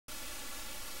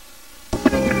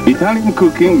Italian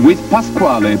cooking with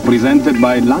Pasquale, presented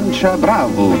by Lancia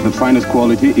Bravo, the finest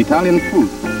quality Italian food.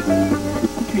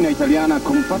 Cucina Italiana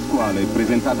con Pasquale,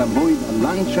 presentata a voi da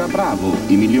Lancia Bravo,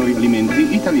 i migliori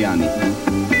alimenti italiani.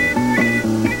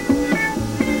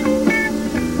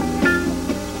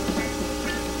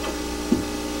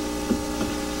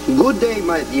 Good day,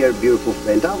 my dear beautiful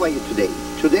friend. How are you today?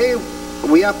 Today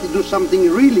we have to do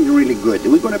something really, really good.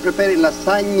 We're going to prepare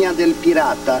lasagna del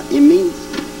Pirata. It means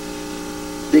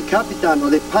the capitano,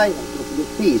 the pirate of the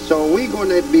sea. So we're going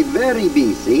to be very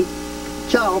busy.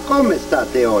 Ciao, come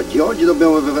state oggi? Oggi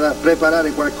dobbiamo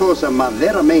preparare qualcosa ma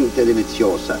veramente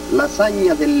deliziosa.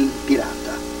 Lasagna del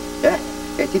Pirata.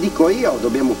 E ti dico io,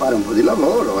 dobbiamo fare un po' di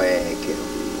lavoro e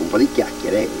un po' di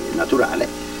chiacchiere, naturale.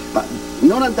 Ma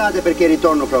non andate perché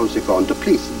ritorno fra un secondo.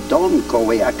 Please, don't go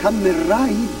away. I come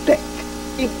right back.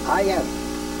 I am.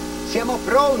 Siamo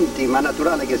pronti, ma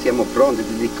naturale che siamo pronti,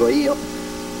 ti dico io.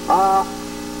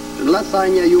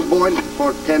 Lasagna you boil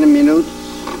for 10 minutes,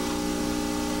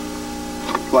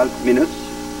 12 minutes.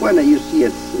 When you see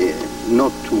it's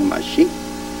not too mushy,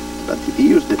 but if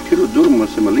you use the puro durmo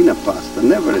semolina pasta,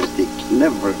 never stick,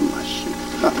 never mushy.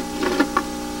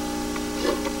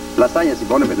 Lasagna si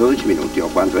pone per 12 minuti o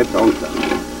quando è pronta.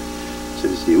 Se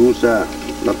si usa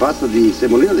la pasta di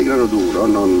semolina di grano duro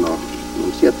non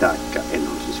si attacca e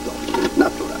non si scotta.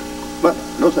 Naturale. Ma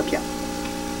lo sappiamo.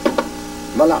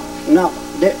 Voilà. Now,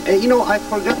 you know, I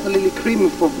forgot a little cream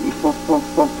for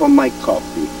my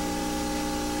coffee.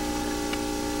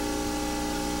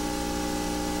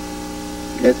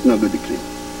 That's no good cream.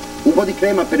 Un po' di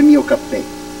crema per il mio caffè.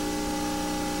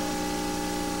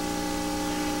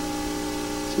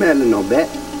 Smell no bad.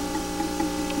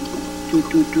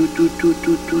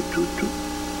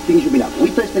 Things should be now.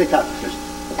 We taste the cut first.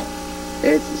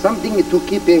 It's something to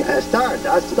keep it start.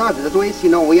 That way, you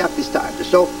know, we have to start.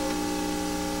 So,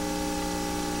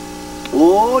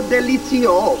 oh,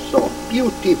 delizioso,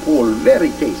 beautiful,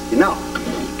 very tasty. Now,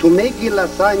 to make a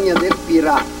lasagna del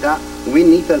Pirata, we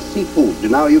need a seafood.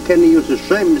 Now, you can use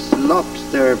shrimps,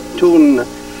 lobster, tuna.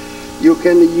 You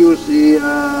can use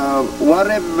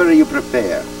whatever you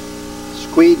prefer.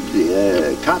 Squid,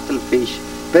 cuttlefish.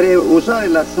 Per usare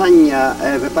lasagna,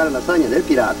 per fare lasagna del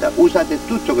Pirata, usate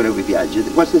tutto quello che vi piace,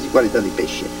 qualsiasi qualità di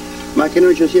pesce. Ma che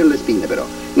non ci siano le spine però.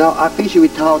 Now, a fish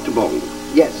without bone.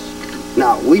 Yes.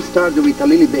 Now, we start with a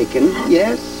little bacon.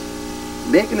 Yes.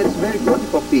 Bacon is very good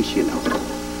for fish, you know.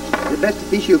 The best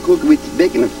fish you cook with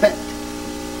bacon and fat.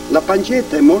 La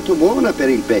pancetta è molto buona per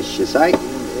il pesce, sai?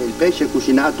 Il pesce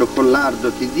cucinato con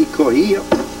lardo, ti dico io.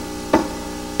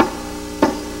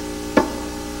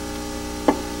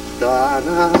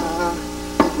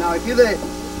 Now if you there.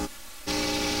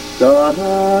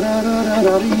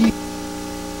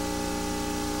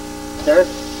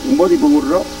 Un po' di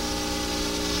burro.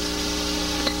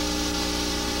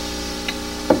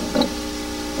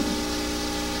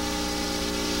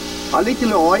 A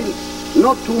little oil,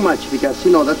 not too much because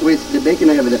you know that way the bacon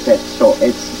have the fat, so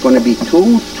it's gonna be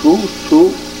too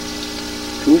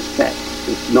fat.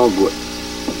 It's no good.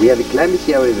 We have a clams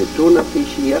here, we have a tuna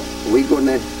fish here. We're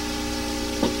gonna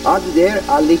add there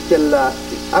a little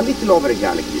over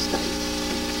garlic this time.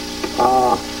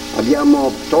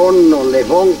 Abbiamo tonno, le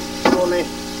vongole.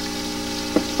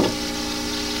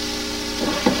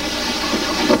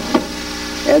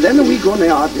 And then we're gonna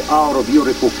add our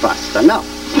beautiful pasta. Now,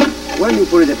 when you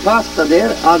put the pasta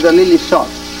there, add a little salt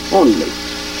only,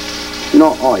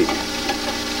 no oil.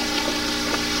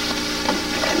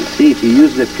 See, if you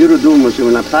use the puro durmo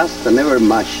semolina pasta, never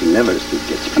mash, never stick,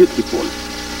 it's beautiful.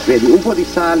 Vedi, un po' di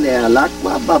sale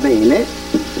all'acqua va bene,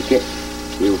 perché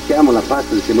usiamo la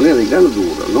pasta di semolina di grano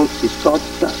duro, non si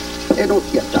scotta e non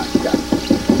si attacca.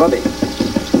 Va bene.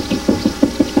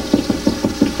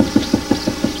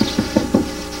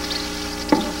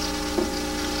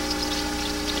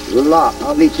 La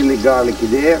a little garlic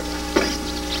there.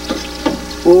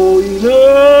 Oine,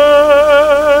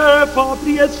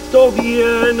 papriesto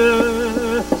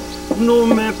viene, non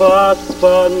me fa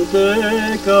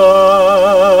spantecar.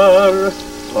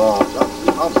 Oh, that's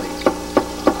lovely.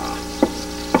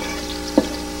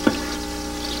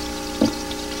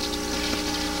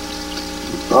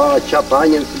 Oh, chop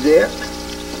onions there.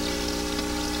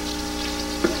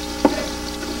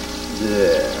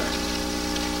 There.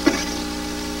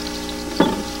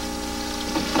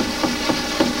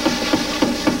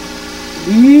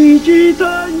 Dici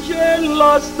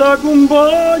t'ancella sta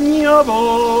compagna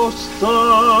vostra,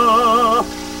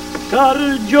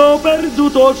 car già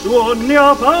perduto suoni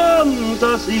a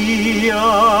fantasia,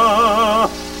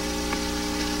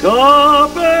 che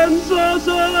pensa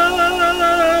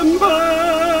sempre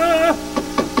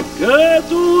che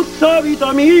tutta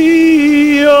vita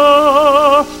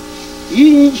mia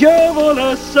in che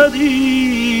volesse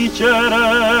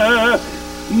dicere,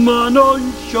 ma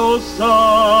non ciò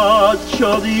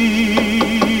saccio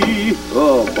di.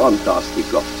 Oh,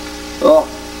 fantastico. Oh,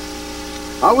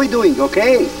 how are we doing,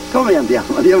 okay? Come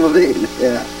andiamo? Andiamo bene.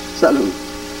 Yeah. Salute.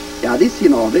 Yeah, this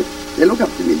in order. They look up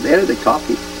to me. There, the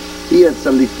coffee. Here it's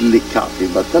a little coffee,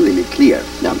 but a little clear.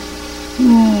 Yeah.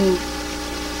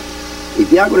 If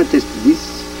you are going to taste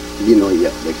this, you know,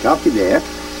 yeah, the coffee there,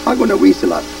 I'm going to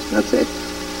whistle up. That's it.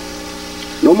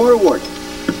 No more word.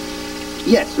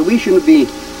 Yes, we shouldn't be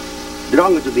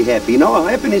drunk to be happy. No,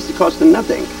 happiness costs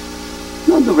nothing.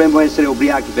 Non dovremmo essere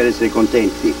ubriachi per essere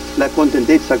contenti. La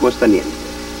contentezza costa niente.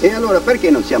 E allora perché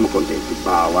non siamo contenti?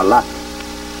 Ah, voilà.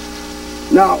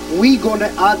 Now, we're gonna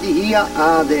add here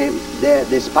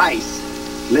the spice,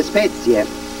 le spezie.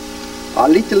 A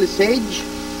little sage,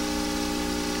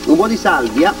 un po' di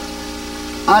salvia,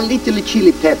 a little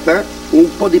chili pepper, un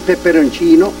po' di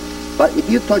peperoncino. But if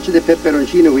you touch the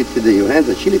peperoncino with your hands,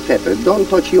 the chili pepper, don't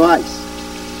touch your eyes,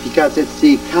 because it's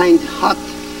kind hot.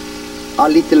 A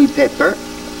little pepper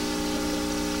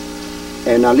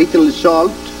and a little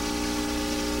salt,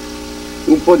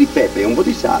 un po' di pepe e un po'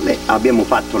 di sale, abbiamo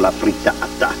fatto la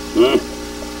frittata.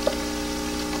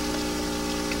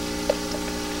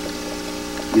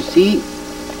 You see,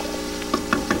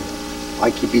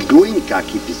 I keep it doing, I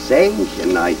keep it saying,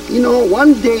 and you know,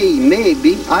 one day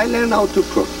maybe I learn how to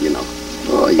cook, you know.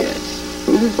 Oh yes.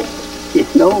 Yeah,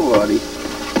 no worry.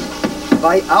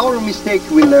 By our mistake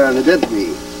we learn, don't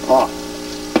we? Oh.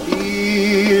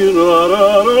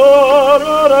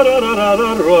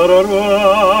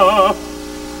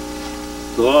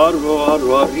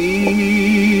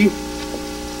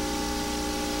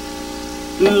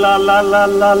 La la la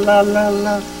la la la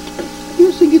la.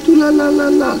 You sing it to la la la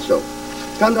la also.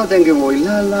 Cantate anche voi,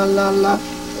 la la la la.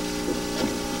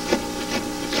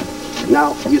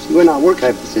 Now, you see, when I work I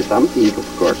have to say something, of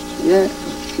course. Yeah,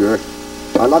 sure.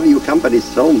 I love your company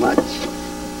so much.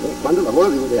 Quando lavoro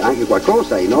devo dire anche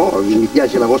qualcosa, no? Mi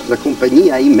piace la vostra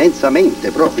compagnia immensamente,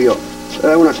 proprio.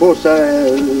 È una cosa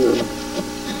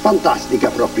fantastica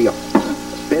proprio.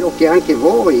 Spero che anche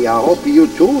voi, I hope you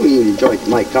too enjoyed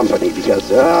my company,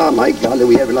 because, my God,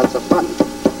 we have lots of fun.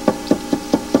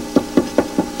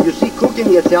 You see,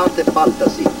 cooking is art of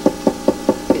fantasy.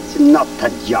 It's not a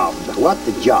job. What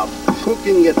a job.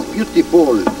 Cooking is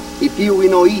beautiful. If you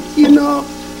know, eat, you know,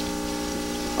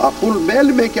 a full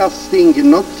belly make us sing,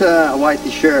 not a white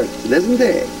shirt, doesn't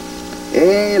it?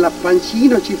 La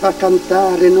pancino ci fa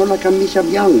cantare, non la camicia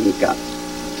bianca.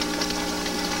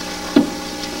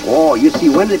 Oh, you see,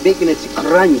 when the bacon is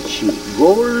crunchy,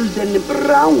 golden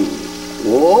brown.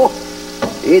 Oh,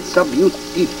 it's a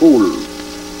beautiful.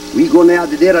 We're gonna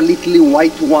add there a little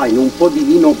white wine, un po' di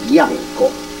vino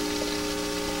bianco.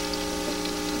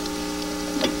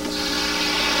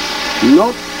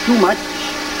 Not too much.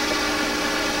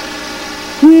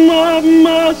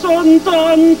 Mamma, son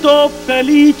tanto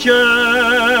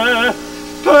felice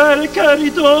perché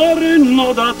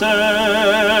ritorno da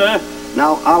te.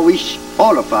 Now I wish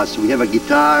all of us we have a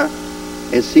guitar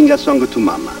and sing a song to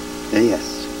Mama.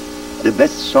 Yes, the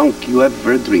best song you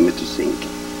ever dreamed to sing.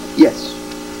 Yes,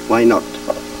 why not?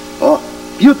 Oh,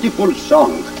 beautiful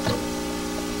song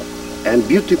and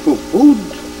beautiful food.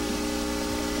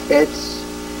 It's,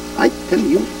 I tell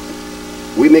you,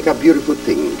 we make a beautiful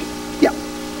thing. Yeah.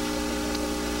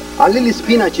 A little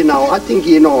spinach now. I think,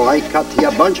 you know, I cut here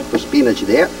a bunch of spinach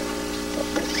there.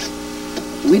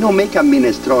 We don't make a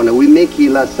minestrone, we make a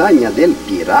lasagna del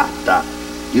Pirata.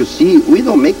 You see, we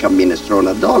don't make a minestrone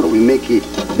at all, we make a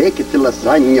baked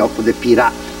lasagna of the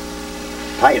Pirata.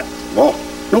 Pirate, oh,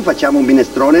 non facciamo un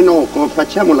minestrone, no,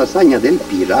 facciamo lasagna del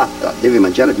Pirata. Deve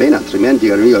mangiare bene, altrimenti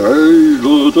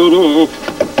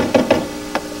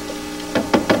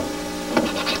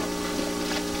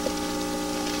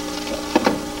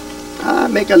I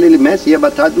make a little mess here,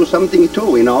 but I do something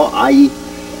too, you know.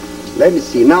 Let me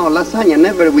see, now lasagna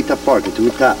never with a fork,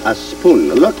 with a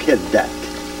spoon. Look at that.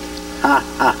 Ha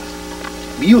ha.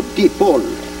 Beautiful.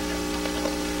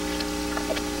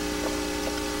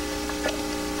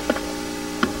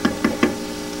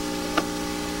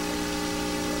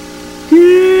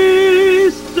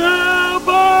 Questo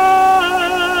paese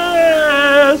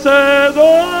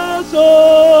da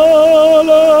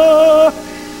solo,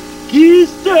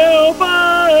 questo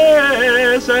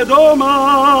paese do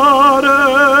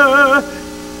mare,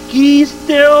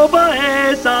 questo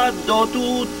paese do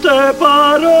tutte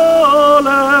parole,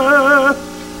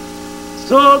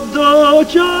 so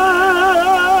dolce,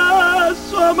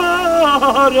 so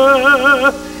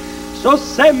amare, so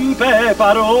sempre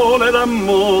parole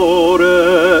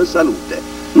d'amore. Salute.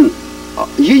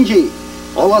 Gingi,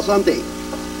 alla santé.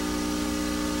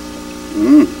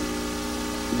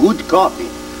 Good coffee.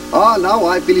 Ah, now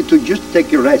I feel it to just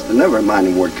take a rest. Never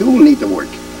mind work. Who need to work?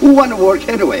 Who want to work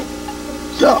anyway?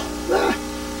 So,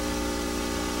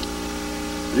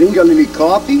 drink a little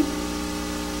coffee.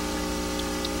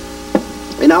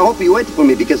 And I hope you wait for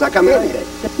me because I come early.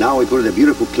 Now we put the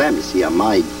beautiful clams here.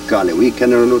 My golly, we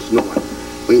cannot lose no one.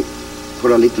 We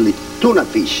put a little tuna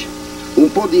fish.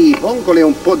 Un po' di vongole,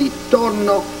 un po' di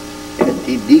tonno. E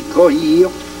ti dico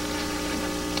io.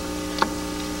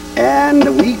 And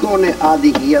we're gonna add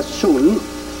here soon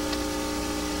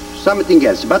something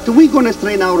else. But we're gonna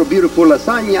strain our beautiful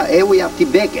lasagna and we have to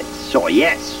bake it. So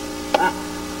yes.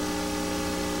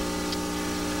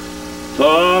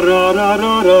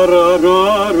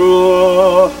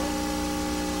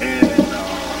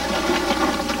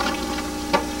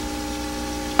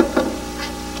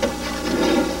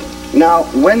 Now,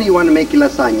 when you want to make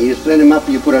lasagna, you strain them up,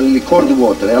 you put a little cold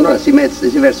water, e allora si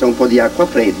versa un po' di acqua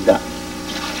fredda,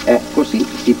 e così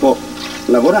si può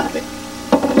lavorare.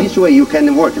 This way you can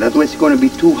work, that way it's going to be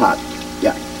too hot.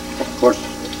 Yeah, of course.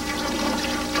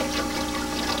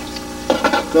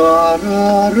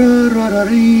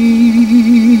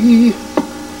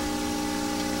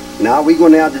 Now we're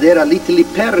going to add there a little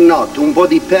pernot, un po'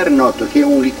 di pernot, che è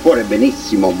un liquore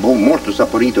benissimo, molto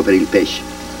saporito per il pesce.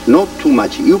 Not too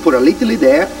much. You put a little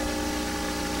there.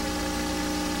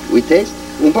 We taste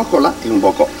un poco là e un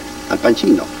poco al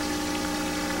pancino.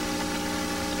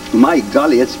 My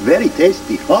golly, it's very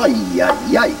tasty. Ay,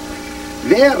 ay, ay.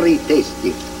 Very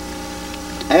tasty.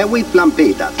 And we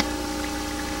flambe that.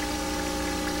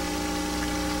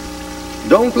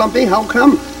 Don't flambe, how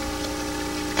come?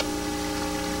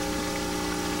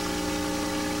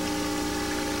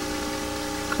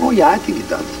 Oh yeah, I think it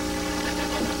does.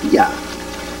 Yeah.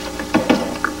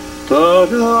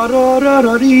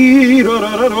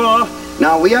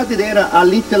 Now we add there a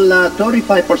little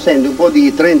 35%, un po'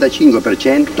 di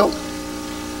 35%.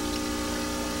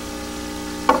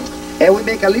 And we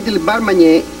make a little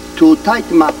barmanier to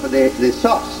tighten up the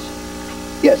sauce.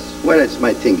 Yes, where is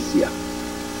my things here?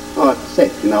 Oh,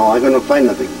 set. Now I'm going to find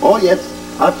nothing. Oh yes,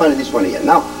 I'll find this one here.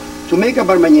 Now, to make a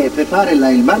barmanier, per fare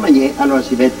il barmanier, allora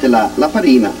si mette la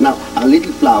farina. Now, a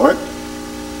little flour,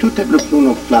 2 tablespoons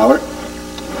of flour,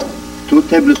 2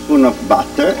 tablespoons of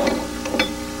butter.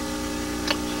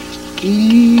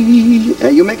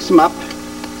 You mix them up.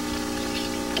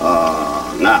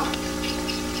 Now.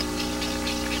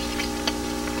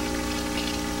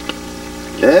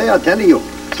 I tell you,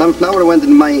 some flour went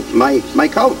in my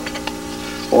coat.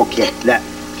 Okay,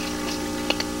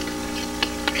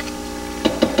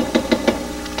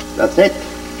 that's it.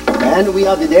 And we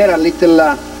add there a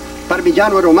little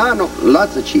Parmigiano Romano,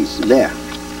 lots of cheese there.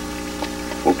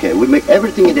 Okay, we make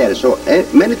everything there. So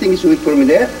many things we put in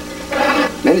there,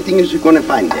 many things you're gonna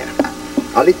find there.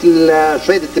 A little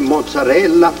shredded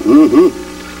mozzarella,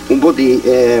 un po' di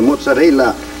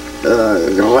mozzarella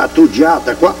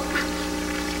grattugiata qua.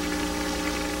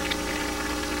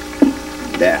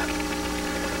 There.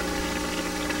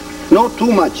 Not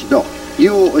too much though.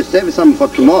 You save some for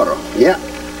tomorrow, yeah?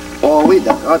 Or with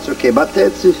that, that's okay, but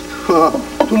it's,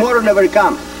 tomorrow never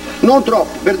come. Non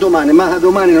troppo per domani, ma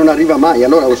domani non arriva mai,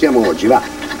 allora usiamo oggi, va.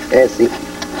 Sì.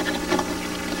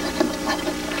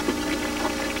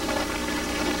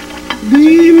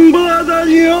 Bimba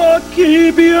dagli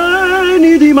occhi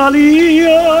pieni di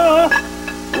malia,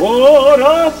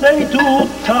 ora sei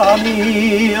tutta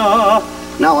mia.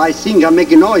 Now I sing, I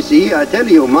make a noise here, I tell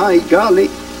you, my golly.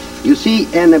 You see,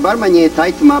 and the barmanier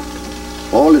tighten up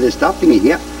all of the stuffing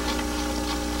here.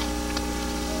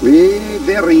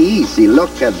 Very easy,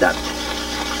 look at that.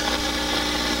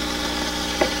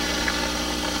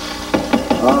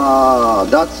 Ah,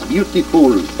 that's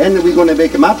beautiful. And we're going to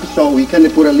bake them up, so we can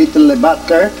put a little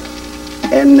butter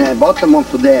and bottom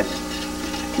of the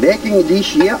baking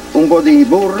dish here, un po' di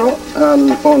burro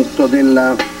al fondo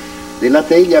della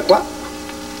teglia qua.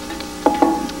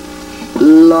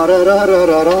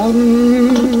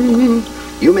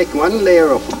 You make one layer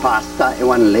of pasta and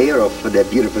one layer of the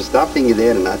beautiful stuffing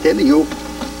there, and I tell you,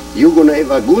 you're gonna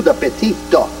have a good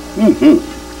appetito.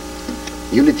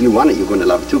 You little one, you're gonna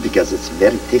love too because it's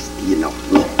very tasty, you know.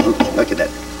 Look at that.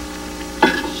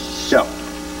 So.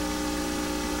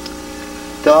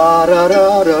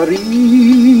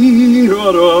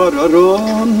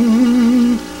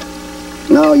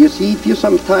 Now you see, if you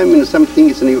sometime some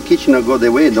things in your kitchen go the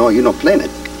way, no, you know, plan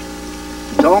it.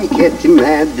 Don't get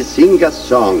mad, sing a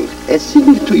song, and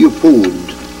sing to your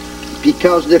food,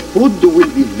 because the food will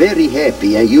be very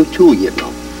happy, and you too, you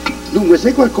know. Dunque,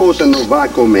 se qualcosa non va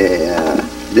come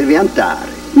deve andare,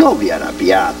 non vi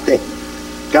arrabbiate.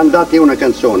 Cantate una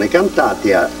canzone,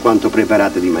 cantate a quanto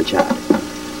preparate di mangiare.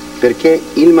 Perché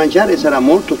il mangiare sarà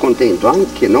molto contento,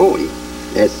 anche noi.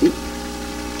 Eh sì.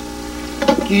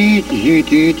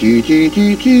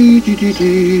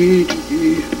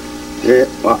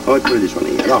 Poi li suono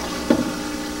io, no?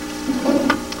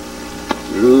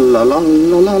 La la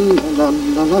la la la la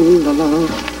la la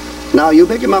la. Now you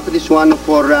bake him up this one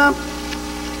for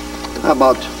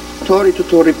about 30 to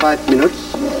 35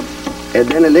 minutes, and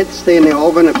then let's stay in the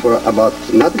oven for about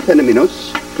another 10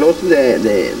 minutes. Close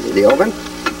the oven,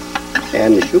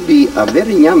 and it should be a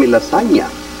very yummy lasagna.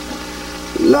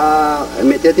 La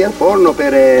mettete al forno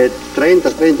per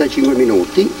 30-35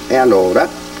 minuti e allora,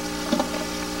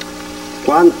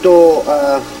 quanto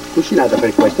cucinata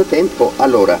per questo tempo,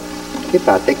 allora che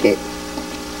fate che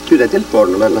chiudete il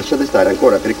forno, la lasciate stare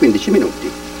ancora per 15 minuti.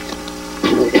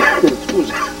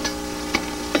 Scusa.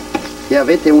 E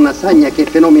avete una lasagna che è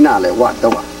fenomenale, guarda,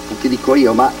 guarda, ti dico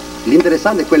io, ma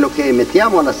l'interessante è quello che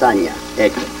mettiamo alla lasagna,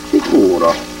 ecco,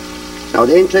 sicuro. Now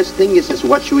the interesting is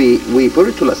what we put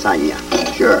into lasagna.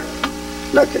 Sure,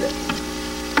 look at it.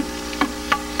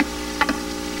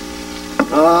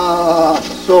 Ah,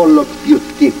 so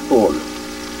beautiful.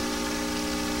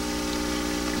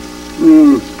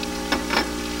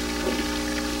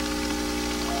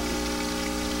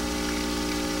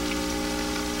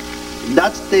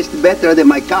 That tastes better than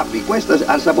my coffee. Questo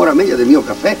ha il sapore meglio del mio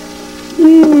caffè.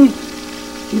 Ti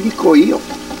dico io.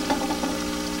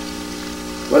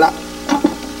 Voilà.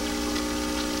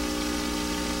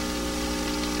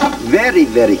 Very,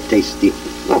 very tasty.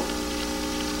 Oh.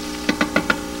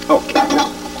 Ok, now.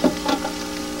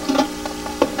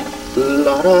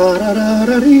 La ra ra ra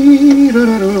ra ri ra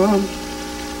ra ra.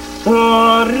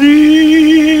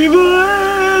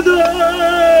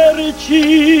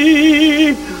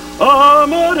 Arrivederci,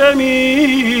 amore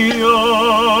mio,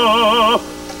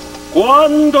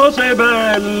 quando sei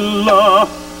bella,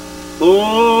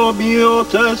 oh mio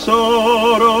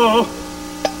tesoro.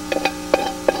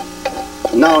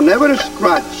 Now never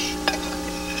scratch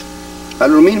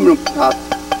aluminum pot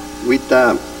with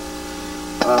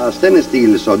stainless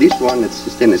steel, so this one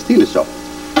it's stainless steel, so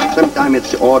sometimes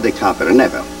it's all the copper,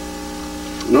 never.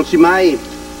 Non si mai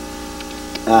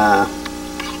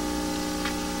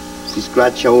si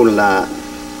scratcha la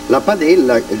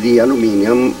padella di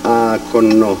alluminio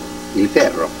con il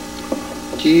ferro.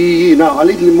 Now a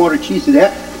little more cheese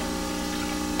there.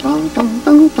 Dun, dun,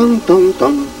 dun, dun, dun,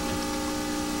 dun.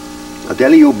 I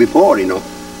tell you before, you know,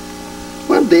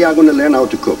 one day I'm going to learn how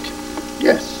to cook.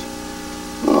 Yes.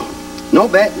 Oh, no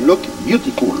bad, look,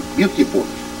 beautiful, beautiful.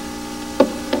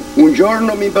 Un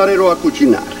giorno mi imparerò a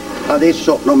cucinare.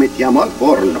 Adesso lo mettiamo al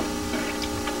forno.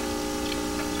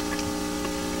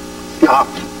 Ah,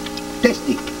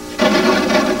 tasty.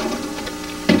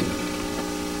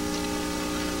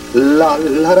 La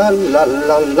la la la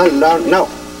la la la. Now,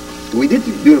 we did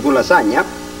beautiful lasagna.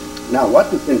 Now, what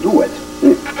we can do with?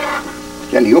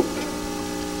 Tell you,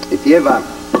 if you have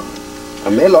a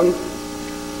melon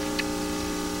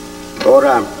or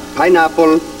a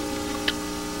pineapple,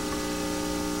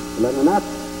 banana,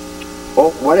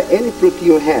 or any fruit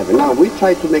you have. Now we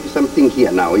try to make something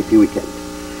here now, if we can.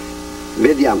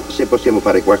 Vediamo se possiamo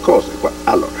fare qualcosa qua.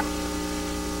 Allora,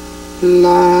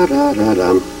 la ra ra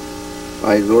ra.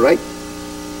 Is all right?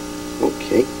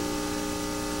 Okay.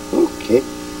 Okay.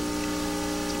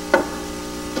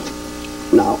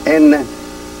 Now, and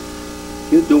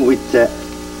you do with the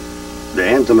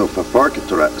handle of a fork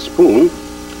or a spoon.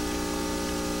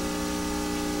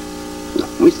 Now,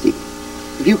 we see.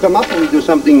 If you come up and do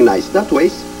something nice that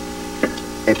way,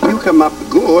 if you come up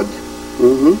good,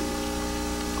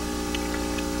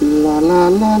 la la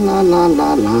la la la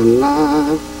la la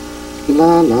la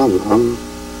la la la.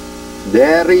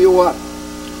 There you are.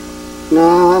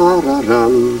 La ra ra.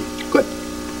 Good.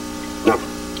 Now,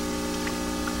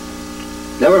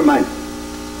 never mind.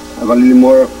 Have a little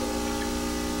more.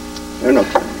 I don't know.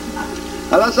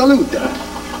 Alla salute.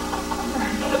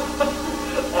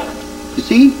 You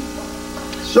see?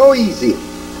 So easy.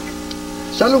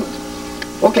 Salute.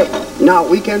 Okay, now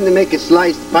we can make a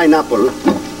sliced pineapple.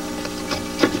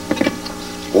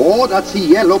 Oh, that's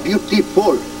yellow,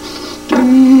 beautiful.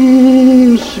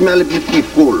 Smell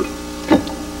beautiful.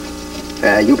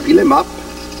 You peel them up.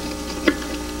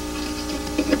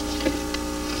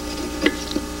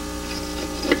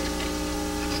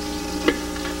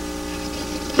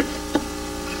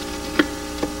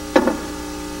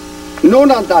 Non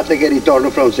andate che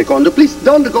ritorno fra un secondo. Please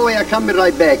don't go away, I'll come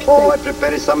right back. Oh, I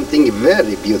prepared something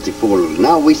very beautiful.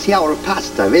 Now we see our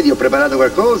pasta. Vedi, ho preparato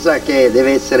qualcosa che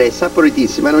deve essere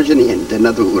saporitissima, non c'è niente, è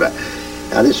natura.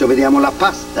 Adesso vediamo la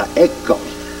pasta, ecco.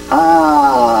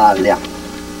 Ah, là.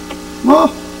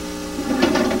 Oh.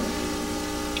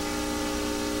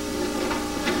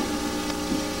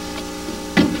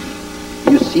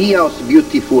 You see how's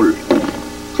beautiful.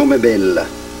 Come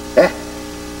bella.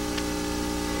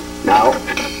 Now,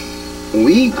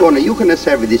 you're gonna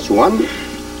serve this one.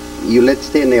 You let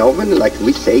stay in the oven like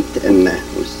we said, and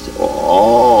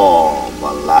oh,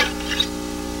 voila.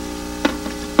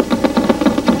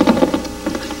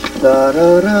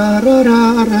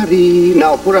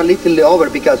 Now put a little over,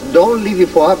 because don't leave it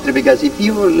for after, because if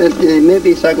you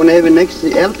maybe it's gonna have a next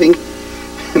helping,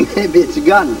 maybe it's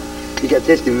gone, because it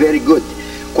tastes very good.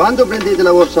 Quando prendete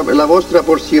la vostra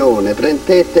porzione,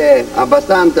 prendete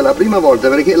abbastanza la prima volta,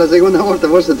 perché la seconda volta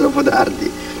forse è troppo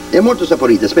tardi. È molto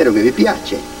saporita, spero che vi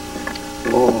piace.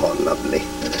 Oh, lovely.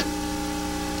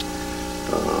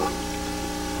 Oh.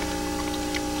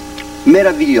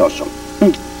 Meraviglioso.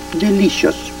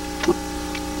 Delicious.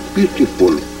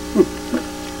 Beautiful.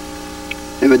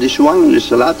 E vedi su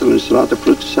l'insalata,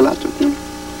 frutta salata.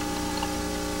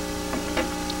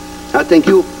 Ah, thank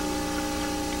you.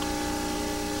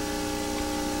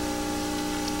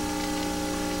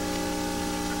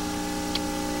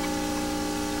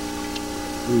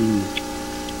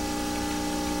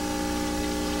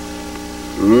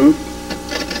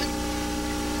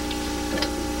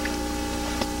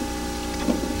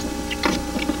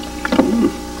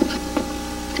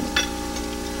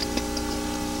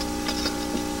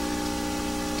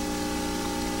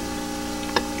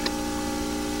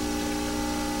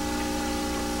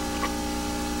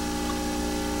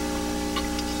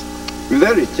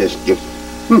 Very tasty.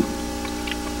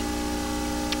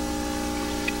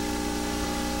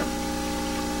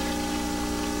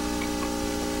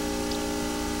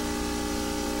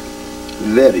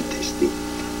 Very tasty.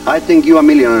 I thank you a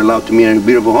million and allowed to me in a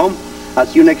beautiful home. I'll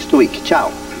see you next week. Ciao.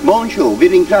 Bonjour. Vi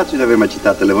ringrazio di avermi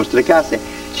accettato alle vostre case.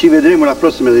 Ci vedremo la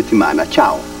prossima settimana.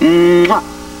 Ciao. Mua.